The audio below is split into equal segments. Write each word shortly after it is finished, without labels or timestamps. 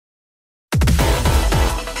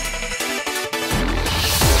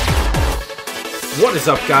What is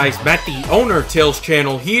up, guys? Matt, the owner of Tales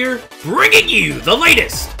channel here, bringing you the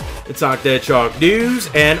latest in Sonic the Hedgehog news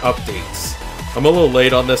and updates. I'm a little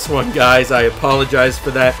late on this one, guys. I apologize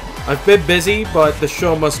for that. I've been busy, but the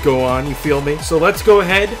show must go on, you feel me? So let's go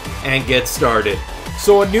ahead and get started.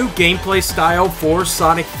 So a new gameplay style for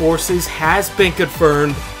Sonic Forces has been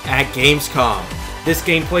confirmed at Gamescom. This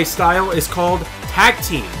gameplay style is called Tag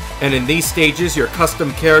Team, and in these stages, your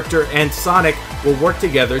custom character and Sonic will work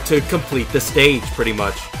together to complete the stage, pretty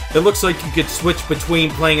much. It looks like you could switch between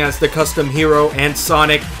playing as the custom hero and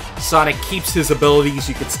Sonic. Sonic keeps his abilities,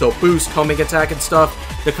 you can still boost, homing attack and stuff.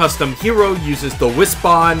 The custom hero uses the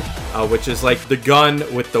Wisp-On, which is like the gun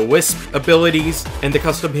with the Wisp abilities. And the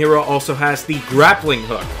custom hero also has the grappling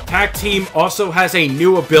hook. Tag Team also has a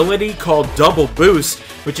new ability called Double Boost,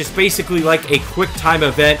 which is basically like a quick time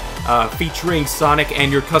event featuring Sonic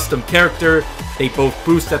and your custom character. They both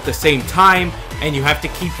boost at the same time, and you have to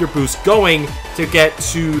keep your boost going to get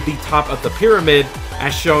to the top of the pyramid,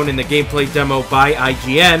 as shown in the gameplay demo by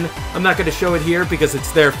IGN. I'm not going to show it here because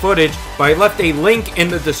it's their footage, but I left a link in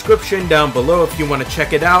the description down below if you want to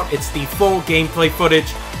check it out. It's the full gameplay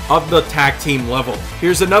footage of the Tag Team level.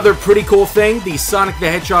 Here's another pretty cool thing. The Sonic the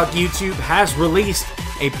Hedgehog YouTube has released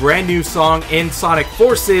a brand new song in Sonic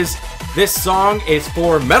Forces. This song is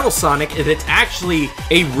for Metal Sonic, and it's actually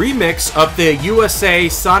a remix of the USA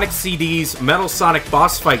Sonic CD's Metal Sonic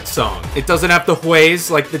boss fight song. It doesn't have the wheeze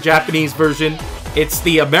like the Japanese version. It's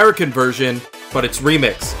the American version, but it's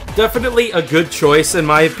remixed. Definitely a good choice in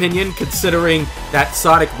my opinion, considering that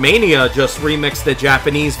Sonic Mania just remixed the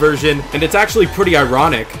Japanese version. And it's actually pretty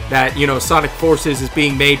ironic that, you know, Sonic Forces is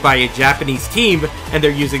being made by a Japanese team and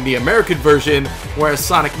they're using the American version, whereas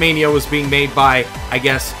Sonic Mania was being made by, I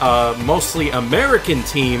guess, mostly American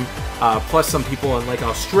team, plus some people in like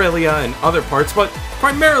Australia and other parts, but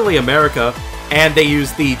primarily America, and they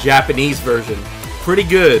used the Japanese version. Pretty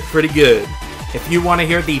good, pretty good. If you want to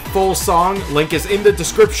hear the full song, link is in the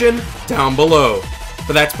description down below.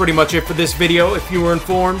 But that's pretty much it for this video. If you were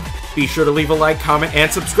informed, be sure to leave a like, comment, and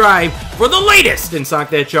subscribe for the latest in Sonic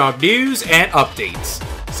the Hedgehog news and updates.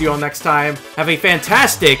 See you all next time. Have a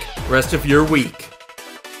fantastic rest of your week.